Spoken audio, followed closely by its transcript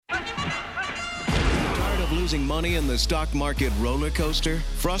losing money in the stock market roller coaster?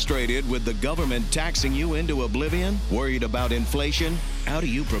 Frustrated with the government taxing you into oblivion? Worried about inflation? How do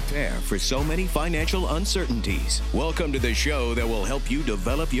you prepare for so many financial uncertainties? Welcome to the show that will help you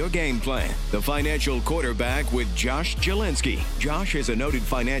develop your game plan. The Financial Quarterback with Josh Jelinski. Josh is a noted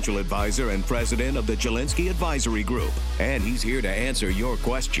financial advisor and president of the Jelinski Advisory Group, and he's here to answer your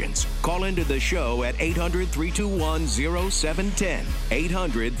questions. Call into the show at 800-321-0710.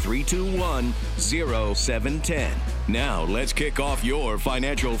 800-321-0710. Now, let's kick off your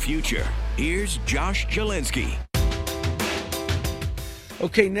financial future. Here's Josh Jelinski.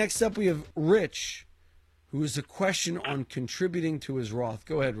 Okay, next up we have Rich, who has a question on contributing to his Roth.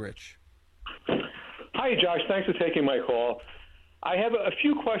 Go ahead, Rich. Hi, Josh. Thanks for taking my call. I have a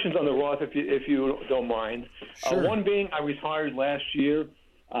few questions on the Roth, if you don't mind. Sure. One being, I retired last year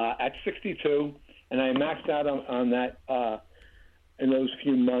at 62, and I maxed out on that in those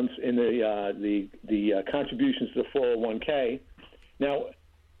few months in the contributions to the 401k. Now,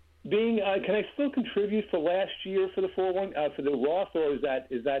 can I still contribute for last year for the for the Roth, or is that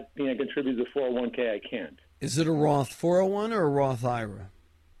being I contribute to the 401k? I can't. Is it a Roth 401 or a Roth IRA?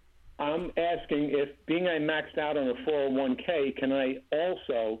 I'm asking if being I maxed out on a 401k, can I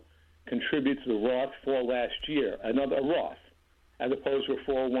also contribute to the Roth for last year, a Roth, as opposed to a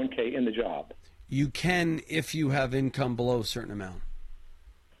 401k in the job? You can if you have income below a certain amount.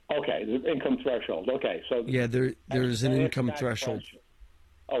 Okay, the income threshold. Okay, so yeah, there's an income threshold. Question.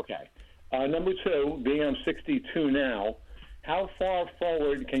 Okay. Number two, being I'm 62 now, how far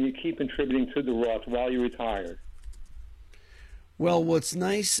forward can you keep contributing to the Roth while you're retired? Well, what's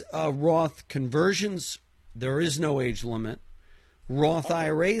nice, Roth conversions, there is no age limit. Roth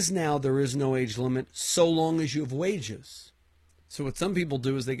IRAs now, there is no age limit so long as you have wages. So what some people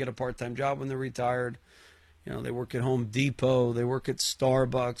do is they get a part-time job when they're retired. You know, they work at Home Depot, they work at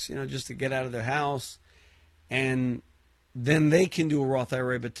Starbucks, you know, just to get out of their house. And then they can do a Roth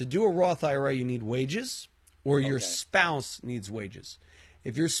IRA. But to do a Roth IRA, you need wages, or your spouse needs wages.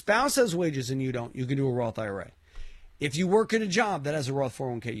 If your spouse has wages and you don't, you can do a Roth IRA. If you work at a job that has a Roth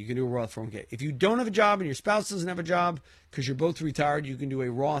 401k, you can do a Roth 401k. If you don't have a job and your spouse doesn't have a job because you're both retired, you can do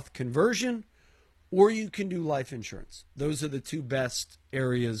a Roth conversion, or you can do life insurance. Those are the two best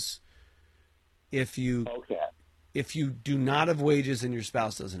areas if you do not have wages and your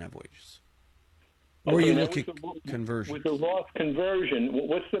spouse doesn't have wages. Or you look at conversion. With the Roth conversion,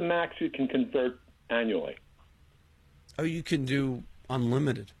 what's the max you can convert annually? Oh, you can do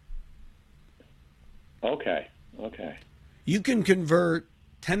unlimited. Okay. You can convert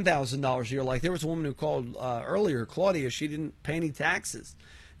 $10,000 a year. Like there was a woman who called earlier, Claudia, she didn't pay any taxes.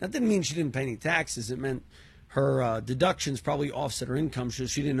 That didn't mean she didn't pay any taxes. It meant her deductions probably offset her income, so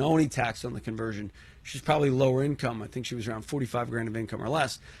she didn't owe any tax on the conversion. She's probably lower income. I think she was around 45 grand of income or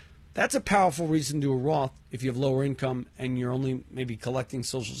less. That's a powerful reason to do a Roth if you have lower income and you're only maybe collecting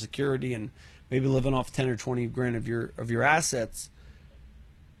Social Security and maybe living off 10 or 20 grand of your assets.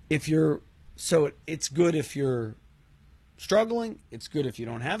 It's good if you're struggling, it's good if you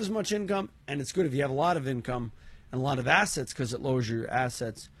don't have as much income, and it's good if you have a lot of income and a lot of assets because it lowers your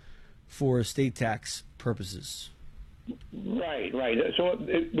assets for estate tax purposes. Right. So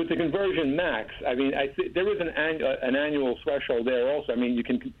with the conversion max, I mean, there is an annual threshold there also. I mean, you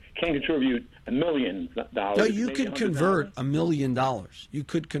can contribute $1 million. No, you could convert $1 million. You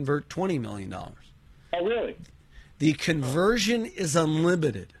could convert $20 million. Oh, really? The conversion is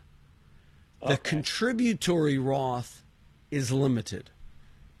unlimited. The contributory Roth is limited.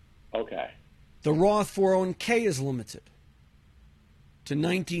 Okay. The Roth 401k is limited to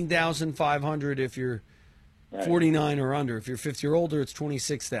 $19,500 if you're 49 or under. If you're 50 or older, it's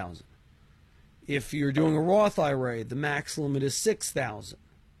 $26,000. If you're doing a Roth IRA, the max limit is $6,000.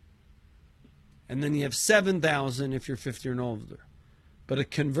 And then you have $7,000 if you're 50 or older. But a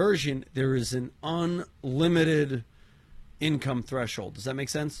conversion, there is an unlimited income threshold. Does that make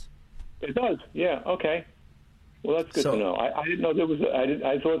sense? It does. Yeah. Okay. Well, that's good to know. I didn't know there was.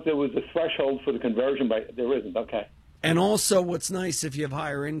 I thought there was a threshold for the conversion, but there isn't. Okay. And also, what's nice, if you have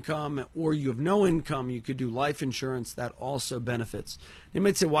higher income or you have no income, you could do life insurance. That also benefits. You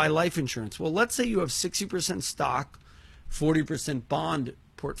might say, why life insurance? Well, let's say you have 60% stock, 40% bond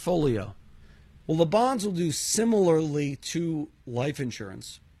portfolio. Well, the bonds will do similarly to life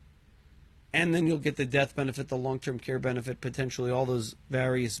insurance. And then you'll get the death benefit, the long-term care benefit, potentially all those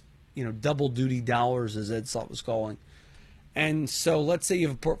various, double duty dollars, as Ed Slott was calling. And so let's say you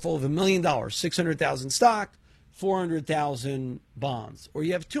have a portfolio of $1 million, 600,000 stock, 400,000 bonds, or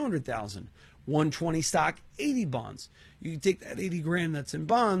you have 200,000, 120 stock, 80 bonds. You can take that 80 grand that's in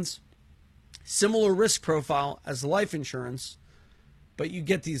bonds, similar risk profile as life insurance, but you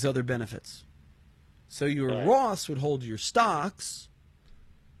get these other benefits. So your Roths would hold your stocks.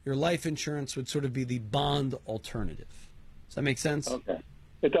 Your life insurance would sort of be the bond alternative. Does that make sense? Okay.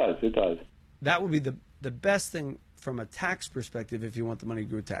 It does. It does. That would be the best thing from a tax perspective if you want the money to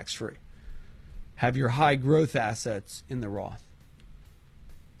go tax-free. Have your high growth assets in the Roth.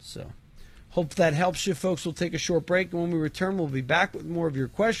 So, hope that helps you, folks. We'll take a short break, and when we return, we'll be back with more of your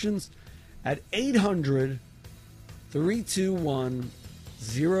questions at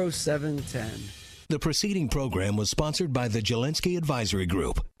 800-321-0710. The preceding program was sponsored by the Jelensky Advisory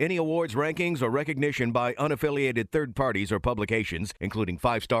Group. Any awards, rankings, or recognition by unaffiliated third parties or publications, including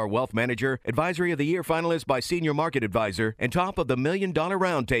 5-Star Wealth Manager, Advisory of the Year finalist by Senior Market Advisor, and Top of the $1 Million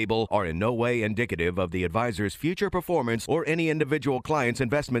Roundtable, are in no way indicative of the advisor's future performance or any individual client's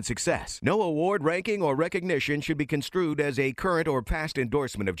investment success. No award, ranking, or recognition should be construed as a current or past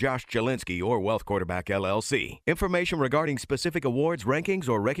endorsement of Josh Jelensky or Wealth Quarterback LLC. Information regarding specific awards, rankings,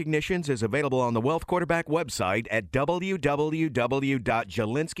 or recognitions is available on the Wealth Quarterback website at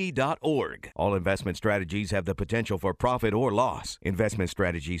www.jelensky.org. All investment strategies have the potential for profit or loss. Investment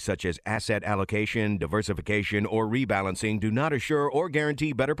strategies such as asset allocation, diversification, or rebalancing do not assure or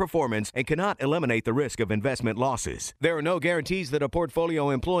guarantee better performance and cannot eliminate the risk of investment losses. There are no guarantees that a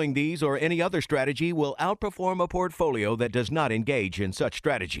portfolio employing these or any other strategy will outperform a portfolio that does not engage in such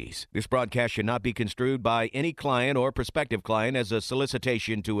strategies. This broadcast should not be construed by any client or prospective client as a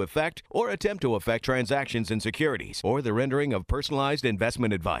solicitation to effect or attempt to effect transactions in securities or the rendering of personalized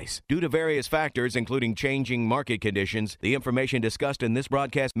investment advice. Due to various factors, including changing market conditions, the information discussed in this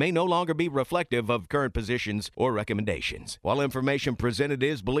broadcast may no longer be reflective of current positions or recommendations. While information presented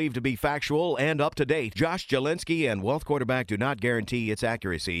is believed to be factual and up to date, Josh Jelensky and Wealth Quarterback do not guarantee its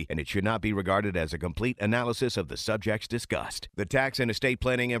accuracy, and it should not be regarded as a complete analysis of the subjects discussed. The tax and estate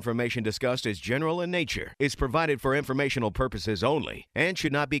planning information discussed is general in nature, is provided for informational purposes only, and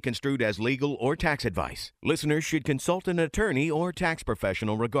should not be construed as legal or tax advice. Listeners should consult an attorney or tax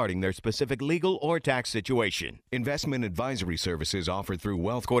professional regarding their specific legal or tax situation. Investment advisory services offered through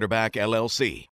Wealth Quarterback LLC.